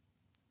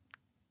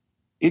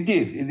 It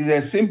is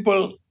as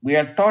simple. We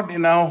are taught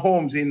in our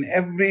homes, in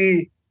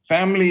every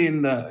family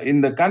in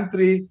the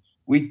country,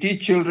 we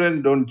teach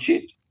children, don't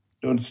cheat,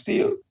 don't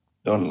steal,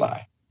 don't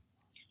lie.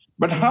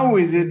 But how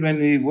is it when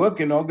we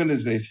work in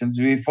organizations,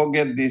 we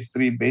forget these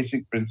 3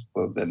 basic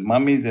principles that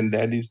mummies and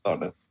daddies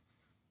taught us?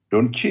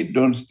 Don't cheat,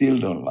 don't steal,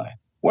 don't lie.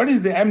 What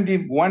is the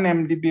one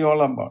MDB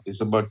all about?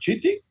 It's about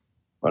cheating,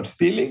 about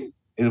stealing,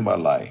 it's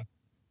about lying.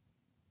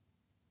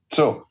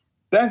 So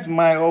that's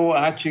my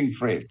overarching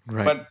frame.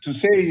 Right. But to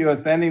say you are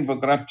standing for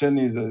corruption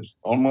is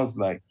almost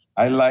like,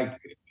 I like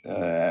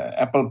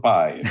apple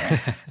pie.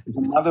 It's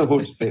a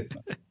motherhood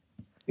statement,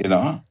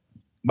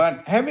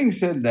 But having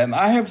said that,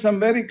 I have some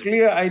very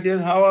clear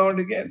ideas how I want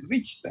to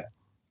reach that.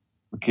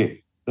 Okay.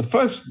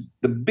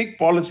 The big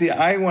policy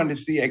I want to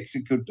see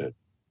executed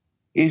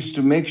is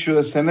to make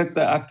sure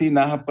Senator Ati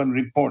Nahapan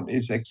report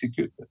is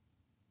executed.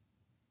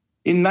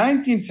 In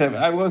 1970,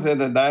 I was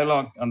at a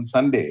dialogue on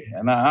Sunday,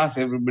 and I asked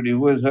everybody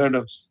who has heard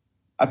of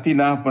Ati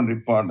Nahapan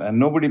report, and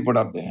nobody put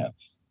up their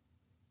hands.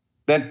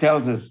 That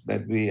tells us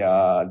that we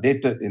are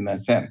dated in a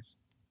sense.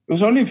 It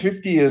was only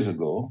 50 years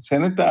ago,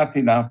 Senator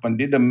Ati Nahapan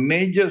did a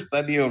major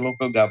study of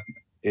local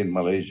government in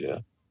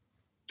Malaysia.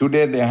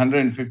 Today, there are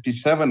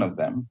 157 of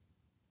them.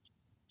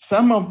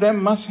 Some of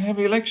them must have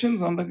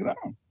elections on the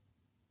ground.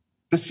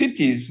 The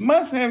cities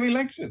must have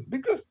elections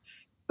because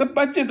the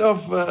budget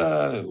of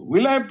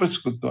Wilayah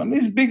Persekutuan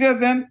is bigger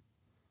than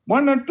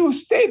one or two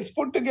states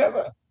put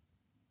together.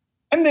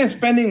 And they're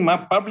spending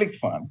public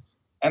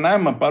funds. And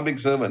I'm a public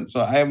servant, so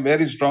I have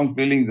very strong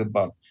feelings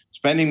about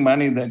spending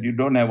money that you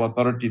don't have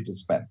authority to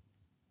spend,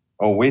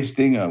 or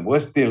wasting, or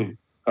worse still,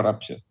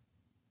 corruption.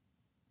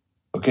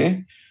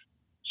 Okay?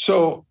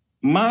 So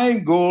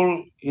my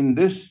goal in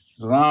this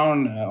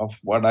round of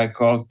what I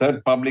call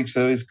third public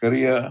service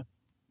career,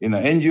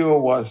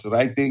 NGO was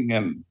writing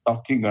and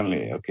talking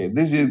only. Okay,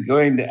 this is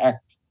going to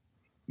act.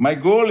 My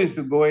goal is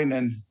to go in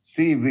and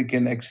see if we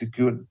can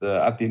execute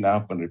the Ati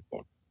Nahapan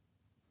report.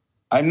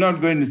 I'm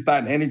not going to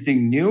start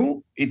anything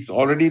new. It's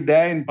already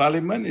there in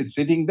Parliament. It's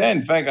sitting there.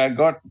 In fact, I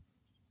got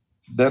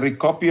the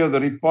copy of the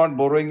report,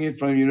 borrowing it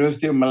from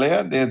University of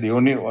Malaya. They're the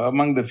only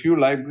among the few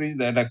libraries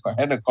that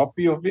had a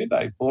copy of it.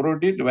 I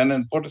borrowed it, went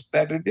and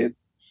photostated it,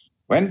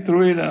 went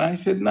through it, and I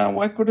said, now,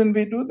 why couldn't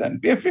we do that?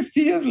 We are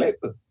 50 years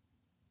later.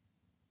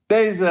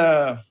 There is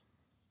a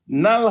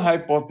null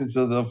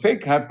hypothesis, a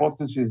fake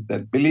hypothesis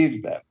that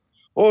believes that,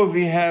 if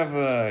we have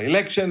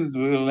elections,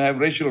 we will have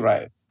racial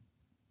riots.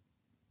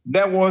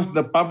 That was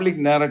the public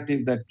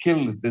narrative that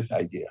killed this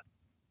idea.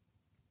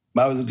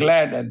 But I was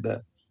glad at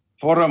the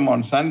forum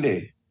on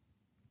Sunday,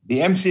 the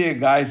MCA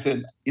guy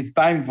said, it's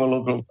time for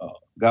local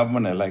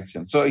government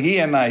elections. So he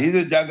and I, he's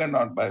a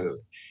juggernaut, by the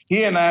way.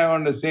 He and I are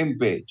on the same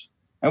page.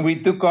 And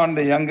we took on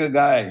the younger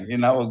guy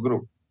in our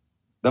group,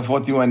 the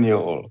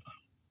 41-year-old,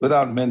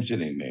 without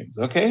mentioning names,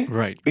 okay?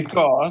 Right.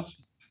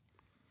 Because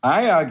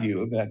I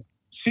argue that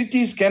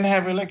cities can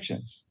have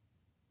elections.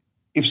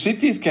 If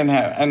cities can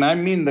have, and I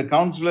mean the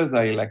councillors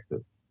are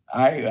elected,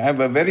 I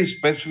have a very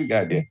specific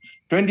idea.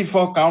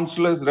 24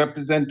 councillors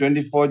represent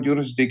 24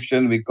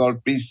 jurisdictions we call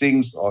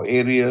precincts or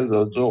areas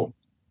or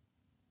zones.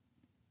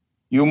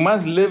 You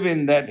must live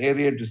in that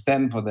area to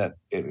stand for that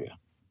area.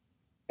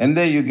 And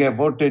then you get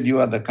voted, you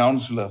are the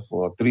councillor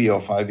for a 3 or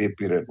 5 year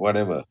period,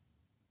 whatever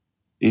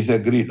is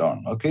agreed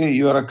on. Okay,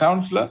 you are a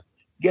councillor,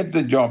 get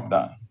the job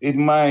done. If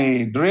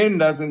my drain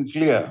doesn't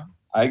clear,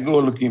 I go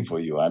looking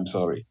for you, I'm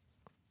sorry.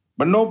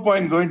 But no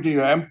point going to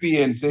your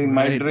MP and saying,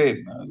 my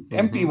drain.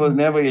 MP was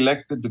never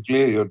elected to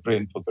clear your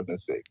drain, for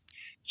goodness sake.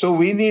 So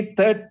we need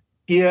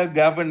third-tier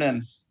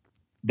governance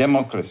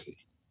democracy.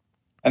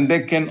 And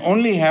that can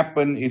only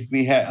happen if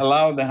we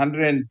allow the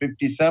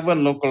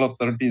 157 local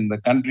authorities in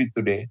the country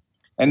today,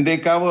 and they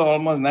cover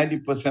almost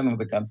 90% of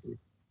the country,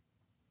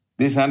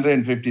 these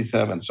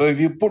 157. So if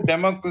you put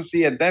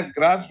democracy at that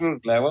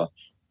grassroots level,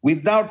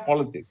 without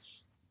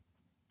politics,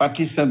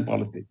 partisan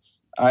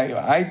politics,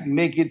 I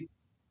make it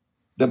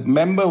the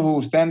member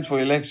who stands for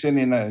election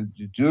in a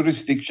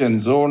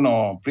jurisdiction, zone,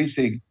 or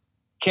precinct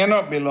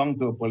cannot belong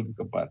to a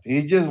political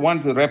party. He just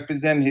wants to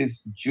represent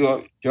his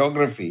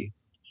geography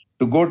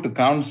to go to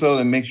council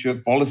and make sure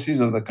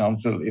policies of the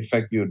council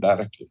affect you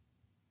directly.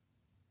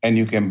 And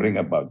you can bring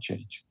about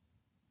change.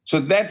 So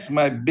that's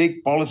my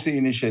big policy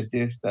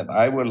initiative that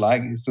I would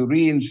like is to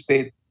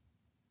reinstate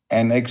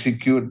and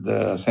execute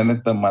the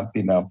Senator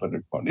Ati Nahapan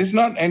report. It's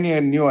not any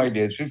new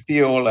idea. It's a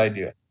 50-year-old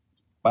idea.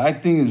 But I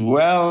think it's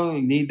well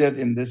needed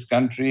in this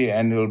country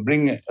and it will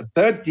bring a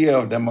third tier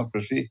of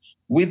democracy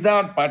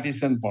without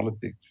partisan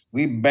politics.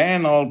 We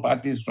ban all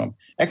parties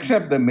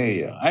except the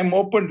mayor. I'm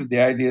open to the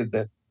idea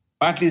that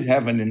parties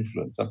have an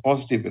influence, a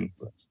positive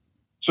influence.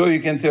 So you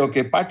can say,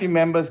 okay, party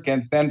members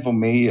can stand for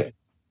mayor,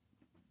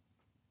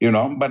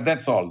 but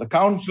that's all. The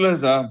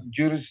councillors are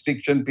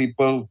jurisdiction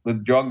people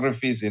with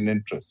geographies in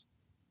interest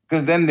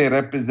because then they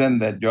represent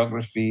that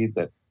geography,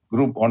 that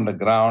group on the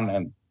ground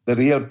and the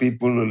real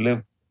people who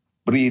live,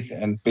 breathe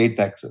and pay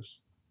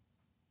taxes,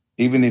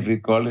 even if we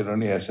call it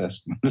only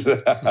assessments,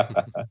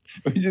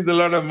 which is a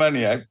lot of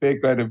money. I pay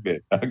quite a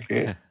bit,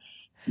 okay?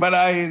 But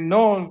I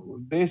know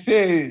they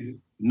say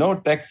no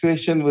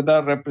taxation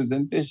without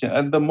representation.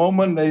 At the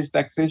moment, there is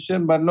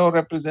taxation, but no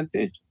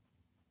representation.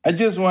 I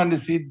just want to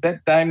see that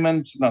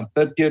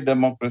third-tier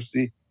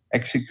democracy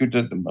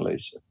executed in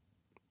Malaysia.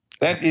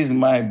 That is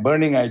my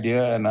burning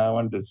idea, and I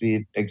want to see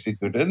it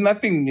executed.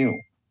 Nothing new.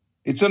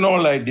 It's an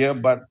old idea,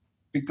 but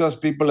because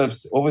people have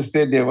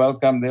overstayed their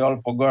welcome, they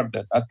all forgot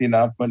that Atin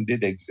Atman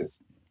did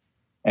exist.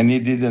 And he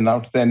did an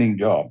outstanding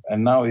job.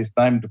 And now it's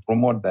time to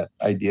promote that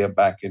idea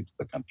back into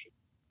the country.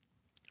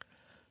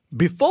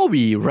 Before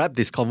we wrap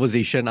this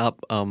conversation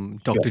up,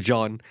 Dr.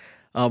 John,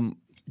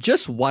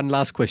 just one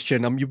last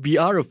question. We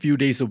are a few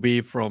days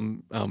away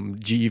from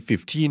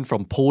GE15,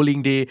 from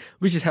polling day,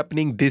 which is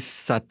happening this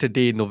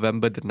Saturday,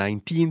 November the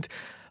 19th.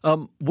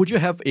 Would you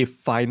have a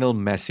final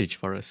message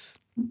for us?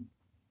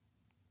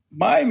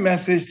 My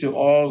message to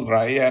all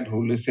Rakyat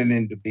who listen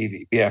into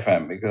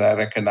BFM, because I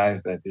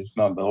recognize that it's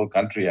not the whole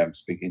country I'm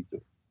speaking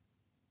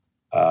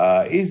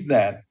to, is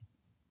that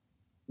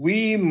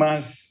we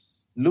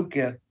must look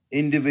at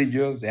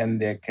individuals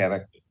and their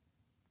character.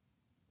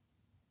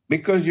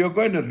 Because you're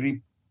going to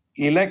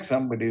elect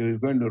somebody who's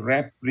going to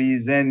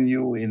represent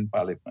you in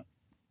parliament.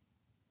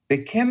 They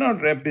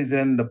cannot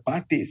represent the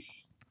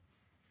parties.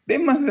 They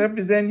must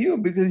represent you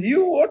because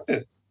you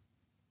voted.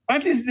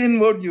 Parties didn't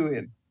vote you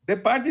in. The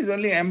parties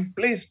only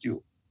emplaced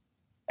you.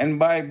 And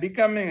by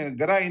becoming a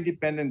GRA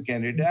independent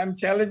candidate, I'm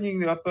challenging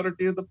the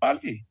authority of the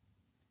party.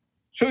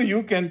 So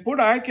you can put,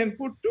 I can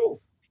put too.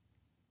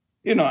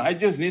 I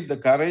just need the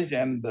courage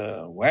and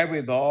the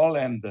wherewithal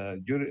and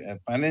the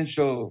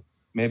financial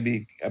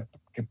maybe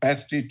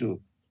capacity to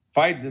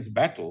fight this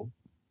battle.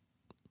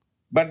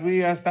 But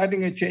we are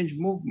starting a change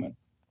movement.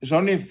 It's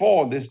only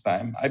 4 this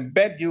time. I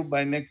bet you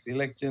by next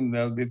election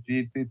there'll be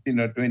 15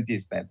 or 20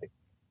 standing.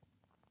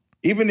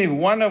 Even if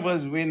one of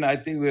us win, I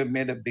think we have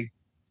made a big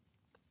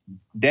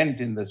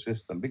dent in the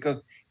system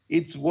because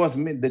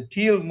the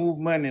teal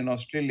movement in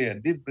Australia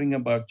did bring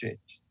about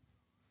change.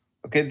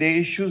 Okay, the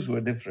issues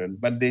were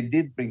different, but they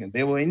did bring it.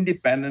 They were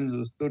independents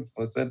who stood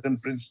for certain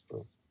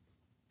principles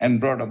and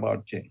brought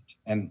about change.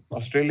 And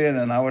Australian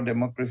and our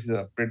democracies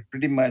are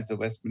pretty much the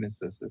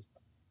Westminster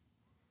system.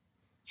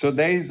 So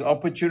there is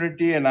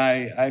opportunity, and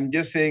I'm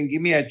just saying,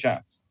 give me a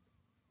chance.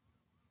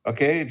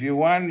 Okay, if you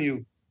want,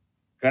 you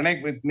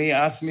connect with me,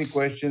 ask me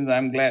questions.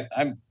 I'm glad.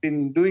 I've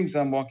been doing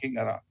some walking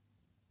around.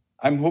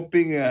 I'm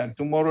hoping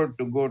tomorrow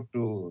to go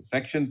to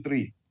Section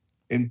 3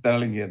 in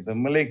Petaling, the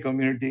Malay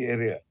community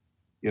area.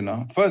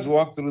 First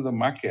walk through the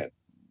market,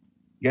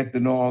 get to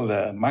know all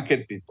the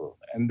market people,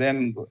 and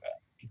then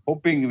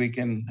hoping we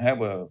can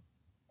have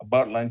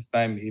about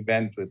lunchtime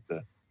event with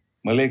the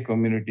Malay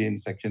community in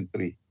Section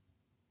 3.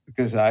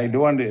 Because I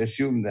don't want to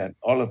assume that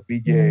all of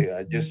PJ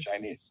are just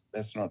Chinese.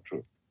 That's not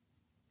true.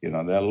 There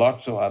are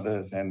lots of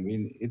others, and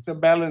it's a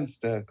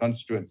balanced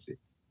constituency.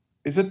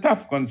 It's a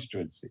tough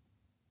constituency.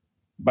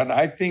 But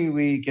I think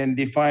we can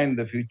define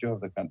the future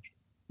of the country,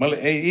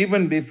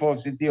 even before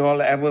City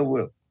Hall ever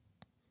will.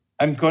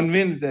 I'm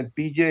convinced that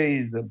PJ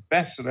is the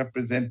best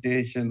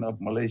representation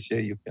of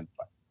Malaysia you can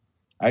find.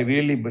 I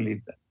really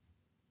believe that.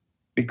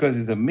 Because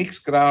it's a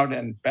mixed crowd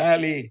and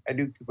fairly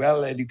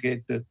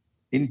well-educated,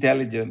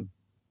 intelligent,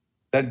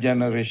 third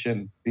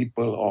generation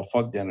people or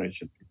fourth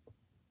generation people.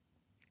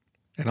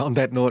 And on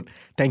that note,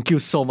 thank you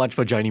so much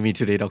for joining me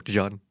today, Dr.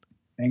 John.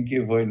 Thank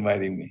you for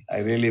inviting me.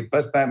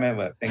 First time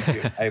ever. Thank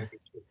you. I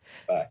appreciate it.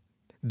 Bye.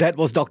 That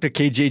was Dr.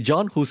 KJ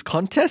John, who's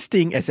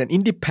contesting as an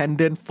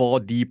independent for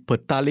the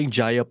Petaling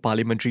Jaya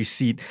parliamentary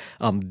seat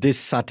this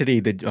Saturday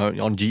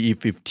on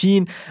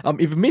GE15.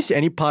 If you missed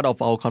any part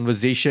of our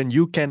conversation,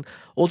 you can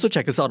also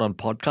check us out on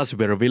podcasts.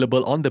 We're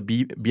available on the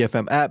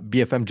BFM app,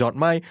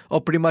 bfm.my,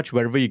 or pretty much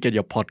wherever you get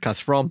your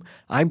podcast from.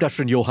 I'm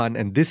Dashran Johan,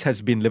 and this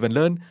has been Live and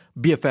Learn,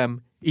 BFM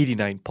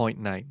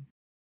 89.9.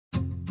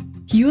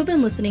 You have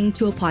been listening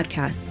to a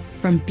podcast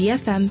from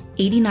BFM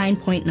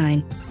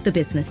 89.9, the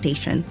business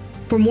station.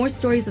 For more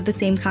stories of the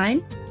same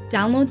kind,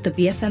 download the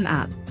BFM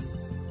app.